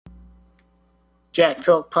Jack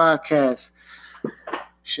Talk Podcast.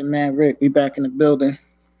 It's your man Rick. We back in the building.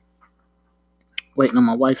 Waiting on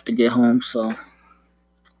my wife to get home, so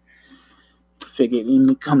figured let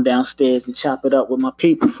me come downstairs and chop it up with my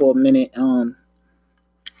people for a minute.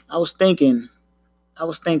 I was thinking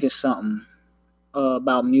something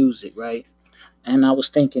about music, right? And I was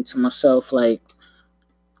thinking to myself, like,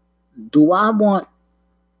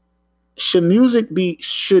 should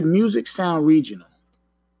music sound regional?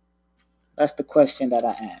 That's the question that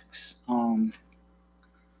I ask.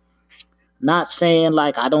 Not saying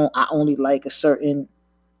like I only like a certain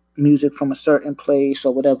music from a certain place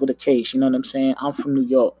or whatever the case. You know what I'm saying? I'm from New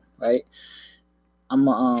York, right? I'm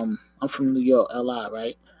from New York, LI,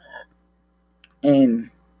 right? And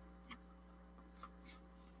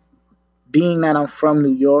being that I'm from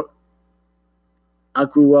New York, I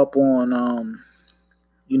grew up on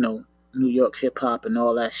New York hip hop and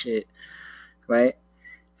all that shit, right?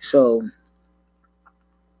 So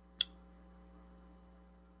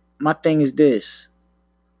my thing is this.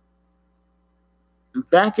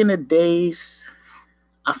 Back in the days,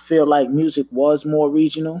 I feel like music was more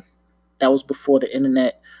regional. That was before the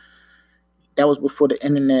internet.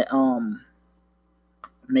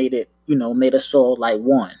 Made us all like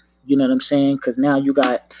one. You know what I'm saying? Because now you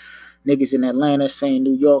got niggas in Atlanta saying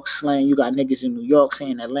New York slang. You got niggas in New York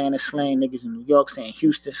saying Atlanta slang. Niggas in New York saying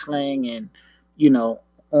Houston slang, and on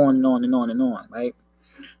and on and on and on, right?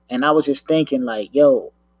 And I was just thinking, like,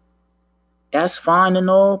 yo, that's fine and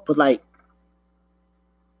all, but like,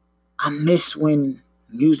 I miss when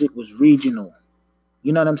music was regional.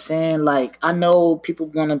 You know what I'm saying? Like, I know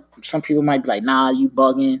some people might be like, nah, you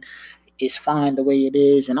bugging. It's fine the way it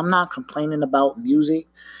is. And I'm not complaining about music.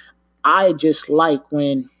 I just like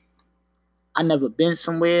when I never been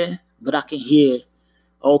somewhere, but I can hear,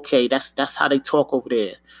 okay, that's how they talk over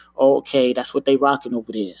there. Okay, that's what they rocking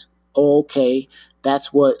over there. Okay,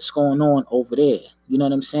 that's what's going on over there. You know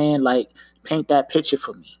what I'm saying? Like, paint that picture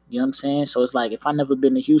for me. You know what I'm saying? So it's like, if I never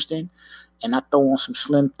been to Houston and I throw on some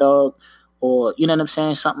Slim Thug or, you know what I'm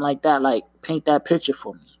saying, something like that, like, paint that picture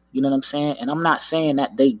for me. You know what I'm saying? And I'm not saying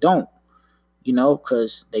that they don't,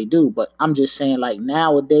 because they do. But I'm just saying, like,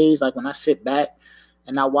 nowadays, like, when I sit back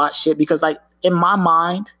and I watch shit, because, like, in my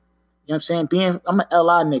mind, you know what I'm saying, I'm an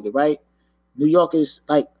LI nigga, right? New York is,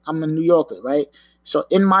 like, I'm a New Yorker, right? So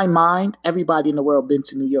in my mind, everybody in the world been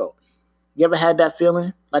to New York. You ever had that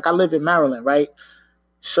feeling? Like, I live in Maryland, right?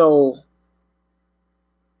 So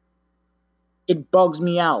it bugs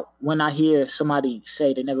me out when I hear somebody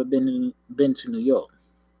say they never been to New York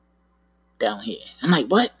down here. I'm like,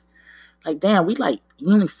 what? Like, damn, we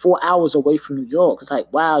only 4 hours away from New York. It's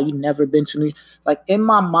like, wow, you never been to New York. Like, in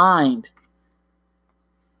my mind.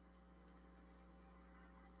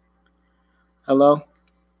 Hello?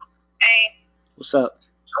 Hey. What's up?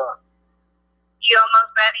 You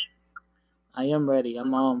almost ready? I am ready.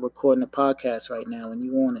 I'm recording a podcast right now, and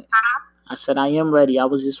you on it. I said I am ready. I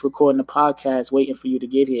was just recording the podcast, waiting for you to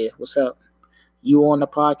get here. What's up? You on the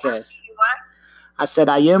podcast? You what? I said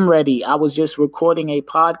I am ready. I was just recording a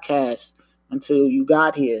podcast until you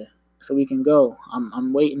got here, so we can go.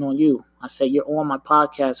 I'm waiting on you. I said you're on my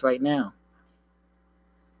podcast right now.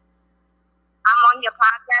 I'm on your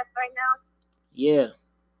podcast right now? Yeah.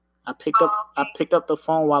 I picked up the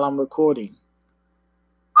phone while I'm recording.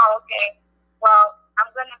 Oh, okay. Well, I'm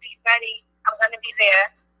gonna be ready. I'm gonna be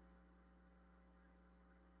there.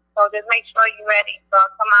 So just make sure you're ready. So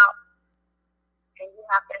I'll come out and you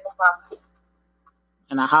hop in the car.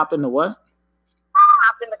 And I hop in the what?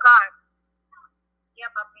 Hop in the car.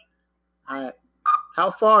 Yeah, puppy. All right.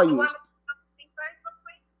 How far are you? You want to see first real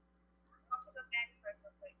quick? I'll put up Daddy first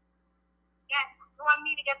real quick. Yes. You want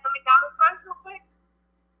me to get some McDonald's first real quick?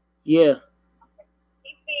 Yeah. Okay.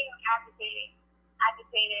 He's being agitated.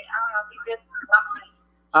 I don't know if he's just something.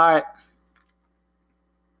 All right.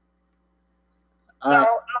 So I'm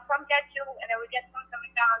gonna come get you, and then we get some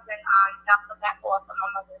McDonald's and drop them back off for my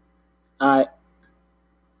mother. All right.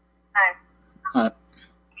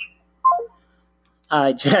 All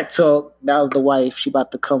right, Jack Talk. That was the wife. She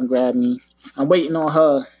about to come grab me. I'm waiting on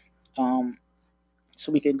her,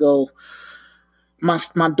 so we can go. My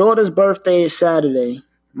daughter's birthday is Saturday.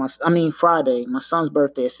 Friday. My son's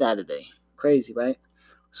birthday is Saturday. Crazy, right?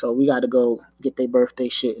 So we got to go get their birthday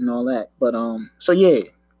shit and all that. But so yeah,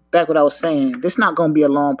 back what I was saying. This not gonna be a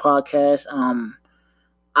long podcast.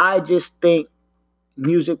 I just think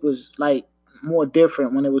music was like more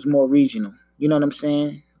different when it was more regional. You know what I'm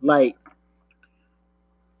saying? Like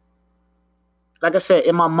I said,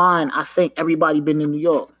 in my mind, I think everybody been to New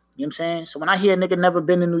York. You know what I'm saying? So when I hear a nigga never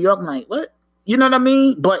been to New York, I'm like, what? You know what I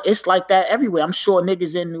mean? But it's like that everywhere. I'm sure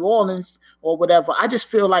niggas in New Orleans or whatever. I just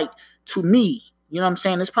feel like, to me, You know what I'm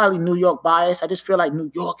saying? It's probably New York bias. I just feel like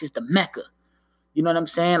New York is the Mecca. You know what I'm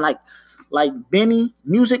saying? Like Benny,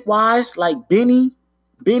 music wise, like Benny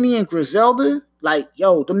and Griselda, like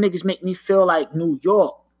yo, them niggas make me feel like New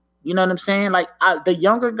York. You know what I'm saying? Like the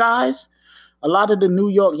younger guys, a lot of the New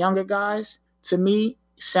York younger guys, to me,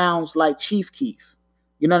 sounds like Chief Keef.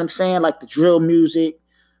 You know what I'm saying? Like the drill music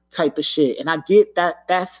type of shit. And I get that.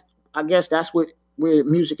 I guess that's what where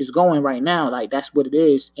music is going right now. Like that's what it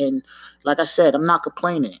is. And like I said, I'm not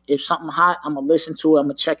complaining. If something hot, I'm gonna listen to it. I'm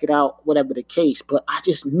gonna check it out, whatever the case. But I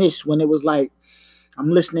just miss when it was like I'm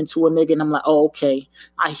listening to a nigga and I'm like, oh, okay,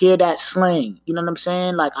 I hear that slang. You know what I'm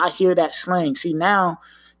saying? Like I hear that slang. See now,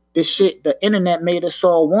 this shit, the internet made us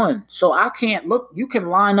all one. So I can't look. You can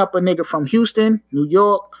line up a nigga from Houston, New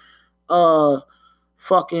York,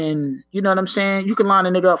 fucking, you know what I'm saying? You can line a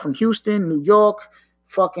nigga up from Houston, New York,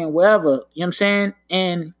 fucking wherever. You know what I'm saying?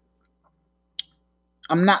 And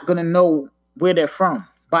I'm not gonna know where they're from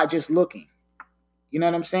by just looking. You know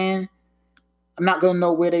what I'm saying? I'm not gonna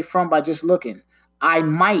know where they're from by just looking. I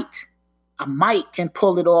might can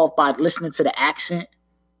pull it off by listening to the accent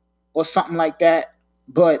or something like that,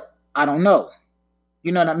 but I don't know.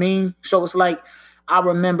 You know what I mean? So it's like I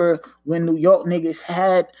remember when New York niggas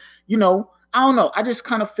had, I don't know. I just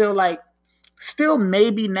kind of feel like still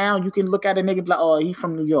maybe now you can look at a nigga and be like, oh, he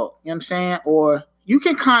from New York. You know what I'm saying? Or you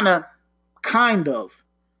can kind of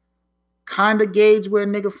gauge where a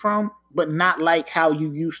nigga from, but not like how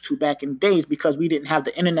you used to back in the days because we didn't have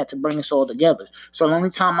the internet to bring us all together. So the only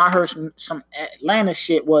time I heard some Atlanta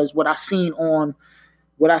shit was what I seen on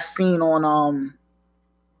when I see on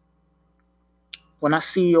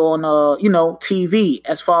TV,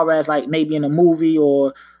 as far as like maybe in a movie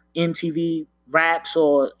or MTV raps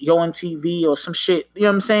or Yo MTV or some shit, you know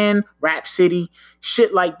what I'm saying? Rap City,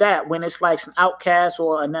 shit like that, when it's like some Outkast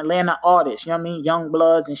or an Atlanta artist, you know what I mean? Young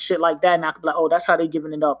Bloods and shit like that. And I could be like, oh, that's how they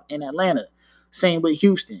giving it up in Atlanta. Same with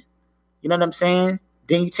Houston. You know what I'm saying?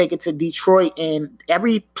 Then you take it to Detroit and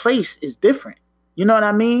every place is different. You know what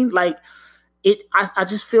I mean? Like I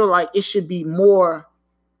just feel like it should be more,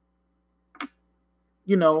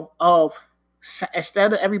 of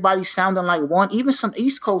instead of everybody sounding like one, even some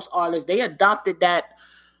East Coast artists, they adopted that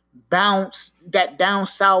bounce, that down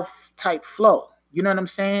south type flow. You know what I'm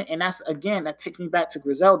saying? And that takes me back to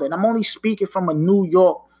Griselda. And I'm only speaking from a New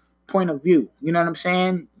York point of view. You know what I'm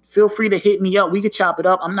saying? Feel free to hit me up. We could chop it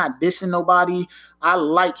up. I'm not dissing nobody. I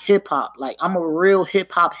like hip hop. Like I'm a real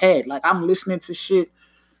hip hop head. Like I'm listening to shit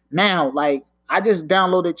now. Like I just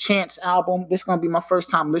downloaded Chance album. This is gonna be my first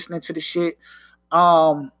time listening to the shit.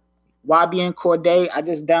 YBN Corday, I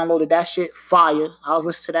just downloaded that shit, fire. I was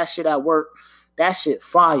listening to that shit at work. That shit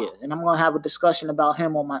fire. And I'm gonna have a discussion about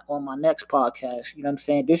him on my next podcast. You know what I'm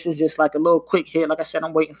saying? This is just like a little quick hit. Like I said,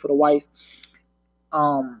 I'm waiting for the wife.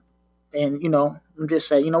 And I'm just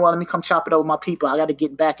saying, you know what, let me come chop it up with my people. I gotta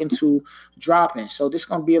get back into dropping. So this is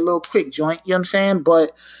gonna be a little quick joint, you know what I'm saying?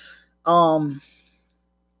 But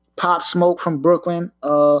Pop Smoke from Brooklyn,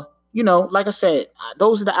 like I said,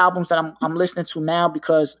 those are the albums that I'm listening to now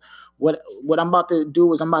because what I'm about to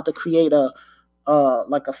do is I'm about to create a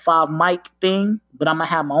like a 5 mic thing, but I'm gonna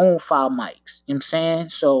have my own 5 mics. You know what I'm saying?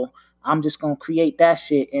 So I'm just gonna create that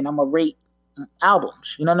shit and I'm gonna rate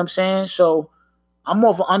albums. You know what I'm saying? So I'm more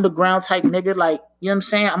of an underground type nigga. Like, you know what I'm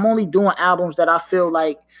saying? I'm only doing albums that I feel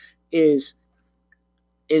like is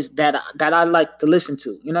that I like to listen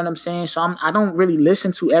to. You know what I'm saying? So I don't really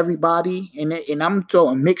listen to everybody, and I'm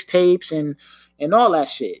throwing mixtapes and all that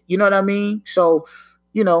shit. You know what I mean? So,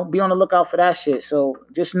 be on the lookout for that shit. So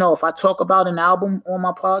just know if I talk about an album on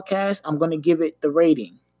my podcast, I'm gonna give it the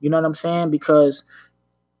rating. You know what I'm saying? Because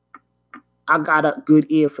I got a good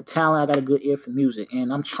ear for talent. I got a good ear for music,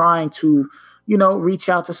 and I'm trying to, reach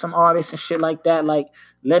out to some artists and shit like that. Like,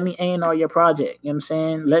 let me A&R your project. You know what I'm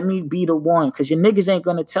saying? Let me be the one, because your niggas ain't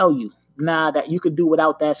gonna tell you, nah, that you could do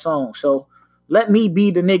without that song. So let me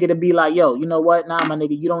be the nigga to be like, yo, you know what? Nah, my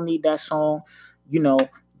nigga, you don't need that song.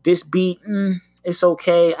 This beat, it's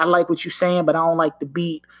okay. I like what you're saying, but I don't like the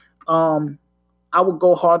beat. I would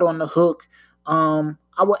go hard on the hook. I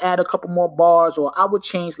would add a couple more bars, or I would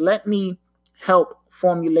change. Let me help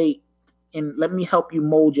formulate and let me help you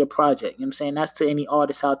mold your project. You know what I'm saying? That's to any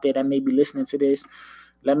artists out there that may be listening to this.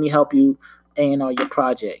 Let me help you A&R your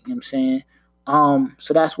project. You know what I'm saying?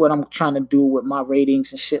 So that's what I'm trying to do with my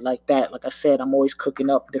ratings and shit like that. Like I said, I'm always cooking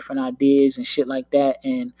up different ideas and shit like that.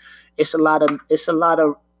 And it's a lot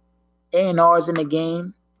of A&Rs in the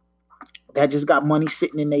game that just got money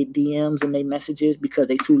sitting in their DMs and their messages because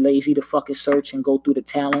they too lazy to fucking search and go through the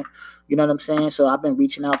talent. You know what I'm saying? So I've been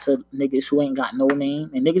reaching out to niggas who ain't got no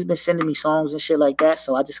name, and niggas been sending me songs and shit like that.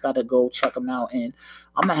 So I just gotta go check them out, and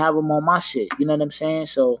I'm gonna have them on my shit. You know what I'm saying?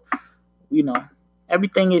 So, you know,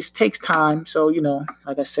 everything takes time. So, you know,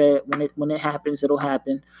 like I said, when it happens, it'll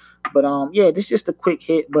happen. But yeah, this is just a quick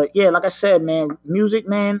hit. But yeah, like I said, man, music,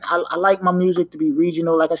 man, I like my music to be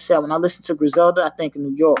regional. Like I said, when I listen to Griselda, I think of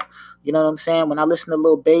New York. You know what I'm saying? When I listen to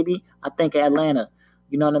Lil Baby, I think of Atlanta.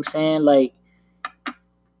 You know what I'm saying? Like,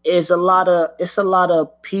 it's a lot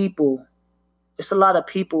of people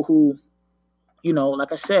who, you know,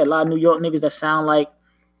 like I said, a lot of New York niggas that sound like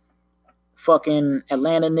fucking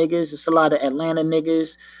Atlanta niggas. It's a lot of Atlanta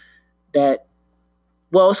niggas that,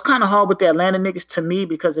 well, it's kind of hard with the Atlanta niggas to me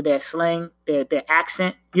because of their slang, their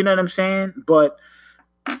accent. You know what I'm saying? But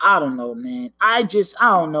I don't know, man. I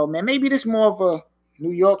don't know, man. Maybe this more of a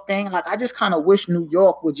New York thing. Like, I just kind of wish New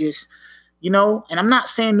York would just, you know, and I'm not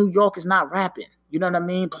saying New York is not rapping. You know what I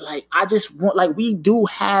mean? But, like, I just want, like, we do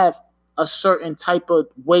have a certain type of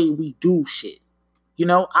way we do shit. You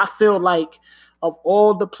know, I feel like of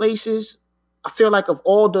all the places, I feel like of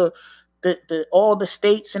all the all the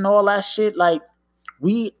states and all that shit, like,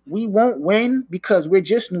 we won't win because we're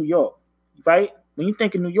just New York, right? When you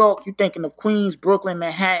think of New York, you're thinking of Queens, Brooklyn,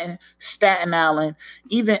 Manhattan, Staten Island,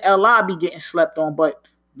 even LI be getting slept on, but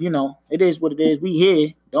you know, it is what it is. We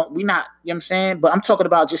here, we not, you know what I'm saying? But I'm talking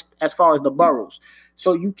about just as far as the boroughs.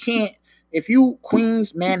 So you can't, if you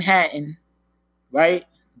Queens, Manhattan, right?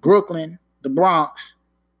 Brooklyn, the Bronx,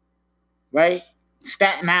 right?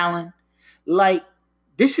 Staten Island, like,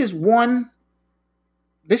 this is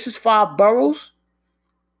 5 boroughs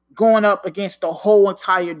going up against the whole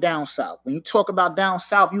entire down south. When you talk about down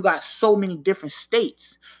south, you got so many different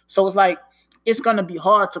states. So it's like, it's going to be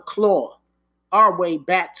hard to claw our way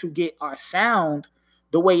back to get our sound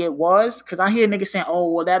the way it was. Because I hear niggas saying,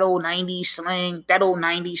 oh, well, that old 90s slang, that old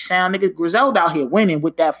 90s sound. Nigga, Griselda out here winning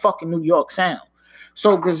with that fucking New York sound.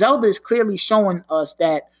 So Griselda is clearly showing us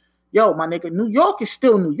that, yo, my nigga, New York is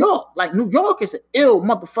still New York. Like, New York is an ill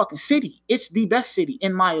motherfucking city. It's the best city,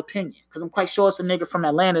 in my opinion. Because I'm quite sure it's a nigga from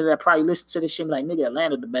Atlanta that probably listens to this shit like, nigga,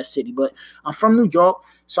 Atlanta the best city. But I'm from New York,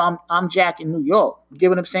 so I'm jacking New York. You get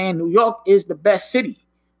what I'm saying? New York is the best city,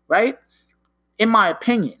 right? In my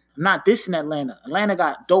opinion. I'm not dissing Atlanta. Atlanta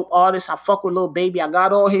got dope artists. I fuck with Lil Baby. I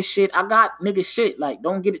got all his shit. I got nigga shit. Like,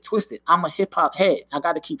 don't get it twisted. I'm a hip-hop head. I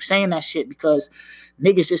got to keep saying that shit because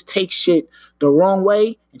niggas just take shit the wrong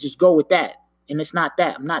way and just go with that. And it's not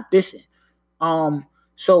that. I'm not dissing.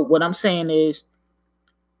 So what I'm saying is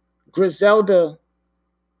Griselda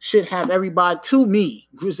should have everybody, to me,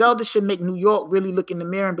 Griselda should make New York really look in the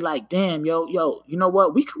mirror and be like, damn, yo, you know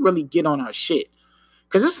what? We could really get on our shit.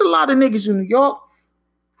 Because there's a lot of niggas in New York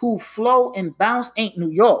who flow and bounce ain't New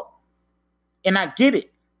York. And I get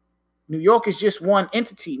it. New York is just one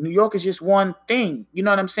entity. New York is just one thing. You know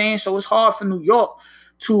what I'm saying? So it's hard for New York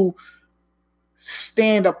to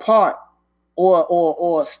stand apart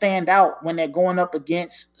or stand out when they're going up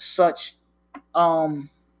against such a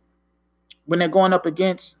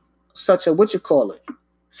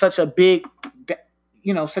such a big,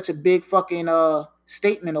 you know, such a big fucking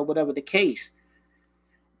statement or whatever the case.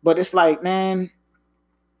 But it's like, man,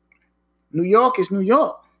 New York is New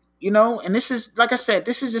York, you know? And this is, like I said,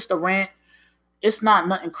 this is just a rant. It's not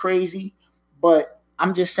nothing crazy, but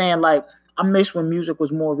I'm just saying, like, I miss when music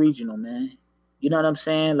was more regional, man. You know what I'm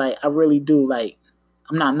saying? Like, I really do. Like,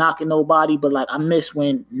 I'm not knocking nobody, but, like, I miss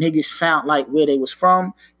when niggas sound like where they was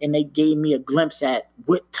from and they gave me a glimpse at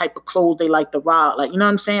what type of clothes they like to rock. Like, you know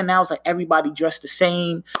what I'm saying? Now it's like everybody dressed the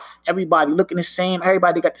same, everybody looking the same,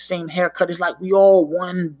 everybody got the same haircut. It's like we all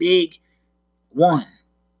one big one.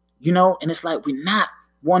 You know, and it's like we're not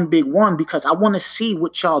one big one because I want to see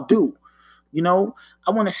what y'all do. You know,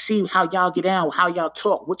 I want to see how y'all get down, how y'all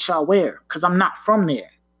talk, what y'all wear, because I'm not from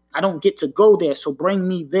there. I don't get to go there, so bring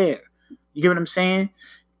me there. You get what I'm saying?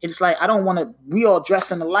 It's like I don't want to, we all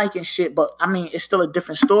dressing alike and shit, but I mean, it's still a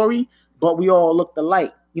different story, but we all look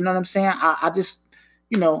alike. You know what I'm saying? I just,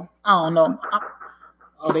 you know, I don't know.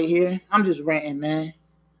 Are they here? I'm just ranting, man.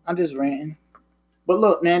 I'm just ranting. But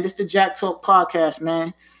look, man, this is the Jack Talk Podcast,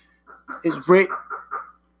 man. It's Rick.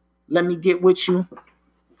 Let me get with you.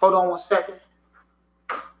 Hold on one second.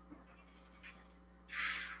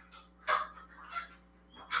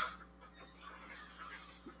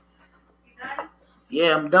 You done?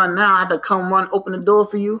 Yeah, I'm done now. I had to come run, open the door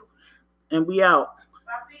for you, and we out.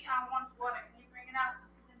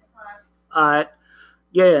 All right.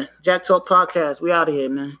 Yeah, Jack Talk Podcast. We out of here,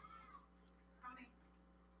 man.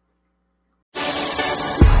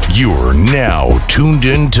 You're now tuned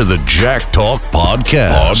in to the Jack Talk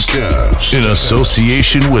Podcast. In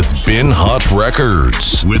association with Bin Hot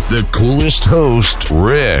Records. With the coolest host,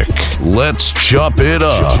 Rick. Let's chop it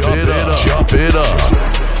up. Chop it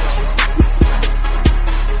up.